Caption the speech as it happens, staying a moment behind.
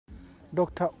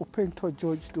Dr. Upento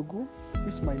George Dugu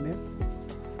is my name.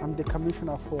 I'm the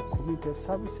Commissioner for Community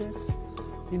Services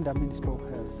in the Ministry of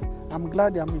Health. I'm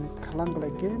glad I'm in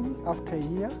Kalangala again after a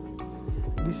year.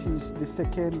 This is the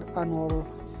second annual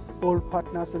All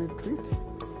Partners Retreat,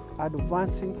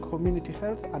 advancing community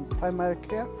health and primary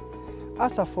care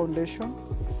as a foundation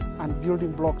and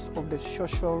building blocks of the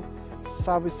social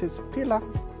services pillar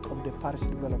of the parish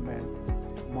development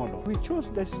model. We chose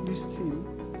this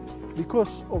theme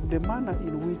because of the manner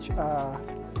in which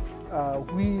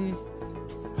we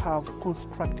have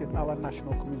constructed our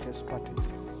national community strategy.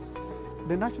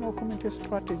 The national community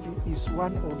strategy is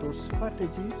one of those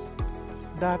strategies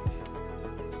that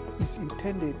is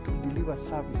intended to deliver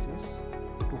services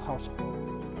to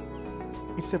households.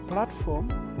 It's a platform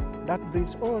that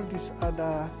brings all these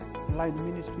other line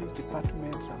ministries,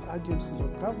 departments, and agencies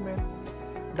of government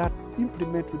that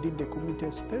implement within the community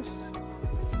space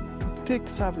to take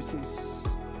services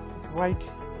right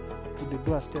to the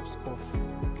doorsteps of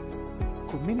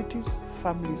communities,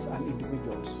 families, and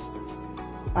individuals.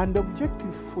 And the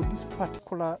objective for this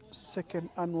particular second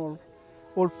annual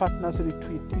All Partners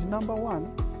Retreat is number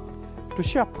one, to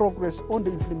share progress on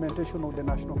the implementation of the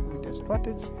National Community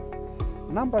Strategy.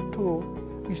 Number two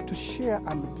is to share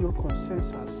and build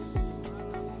consensus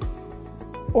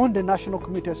on the National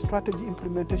Community Strategy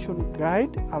Implementation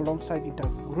Guide alongside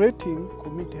integrating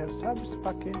Community Health Service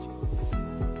Package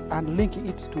and linking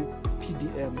it to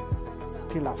PDM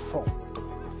Pillar 4.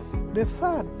 The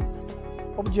third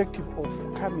objective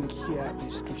of coming here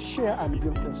is to share and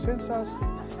build consensus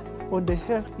on the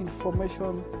health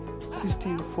information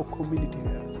system for community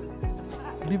health,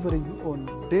 leveraging on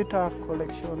data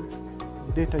collection,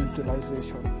 data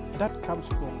utilization that comes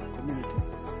from community.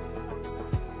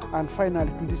 And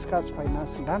finally, to discuss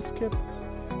financing landscape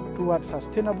towards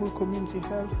sustainable community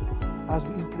health as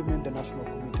we implement the National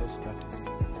Community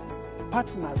Strategy.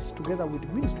 Partners, together with the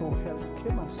Ministry of Health,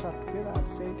 came and sat together and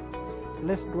said,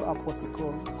 let's draw up what we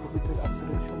call Community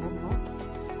Acceleration Roadmap.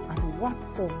 And one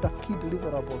of the key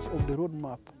deliverables of the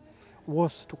roadmap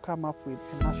was to come up with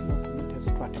a national community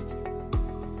strategy.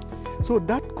 So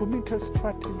that community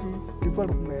strategy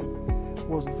development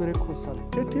was very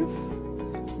consultative,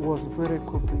 was very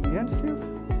comprehensive,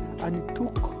 and it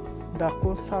took the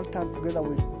consultant together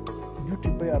with duty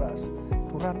bearers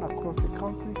to run across the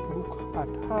country to look at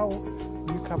how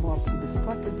we come up with a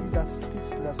strategy that speaks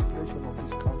to the aspiration of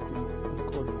this country we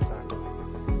call Uganda.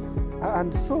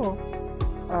 And so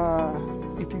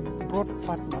it brought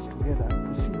partners together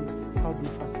to see how do we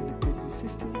facilitate the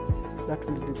system that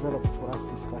will develop for us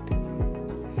this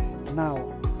strategy. Now,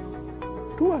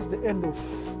 towards the end of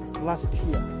last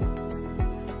year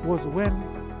was when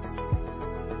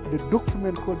the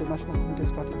document called the National Community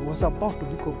Strategy was about to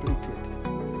be completed.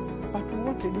 But we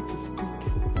wanted it to speak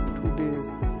to the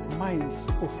minds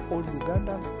of all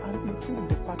Ugandans and including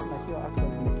the partners who are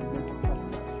actually implementing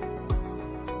partners.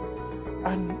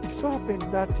 And it so happens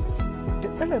that the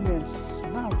elements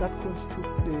now that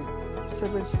constitute the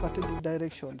 7 strategic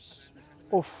directions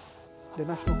of the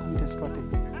National Community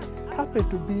Strategy happen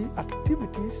to be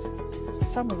activities,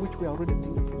 some of which were already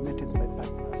being implemented by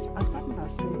partners. And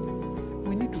partners say,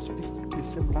 we need to speak the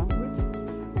same language,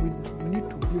 we need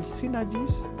to build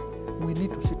synergies, we need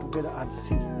to sit together and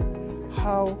see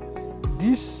how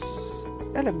these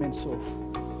elements of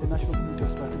the National Community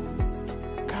Strategy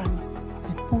can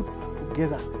be put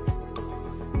together.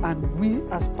 And we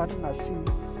as partners see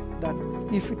that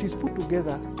if it is put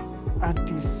together and it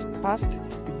is passed,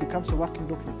 it becomes a working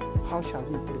document. How shall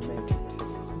we implement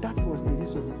it? That was the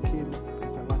reason we came to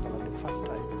Kalangala the first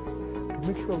time, to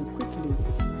make sure we quickly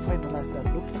finalize that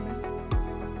document,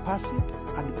 pass it,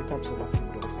 and it becomes a working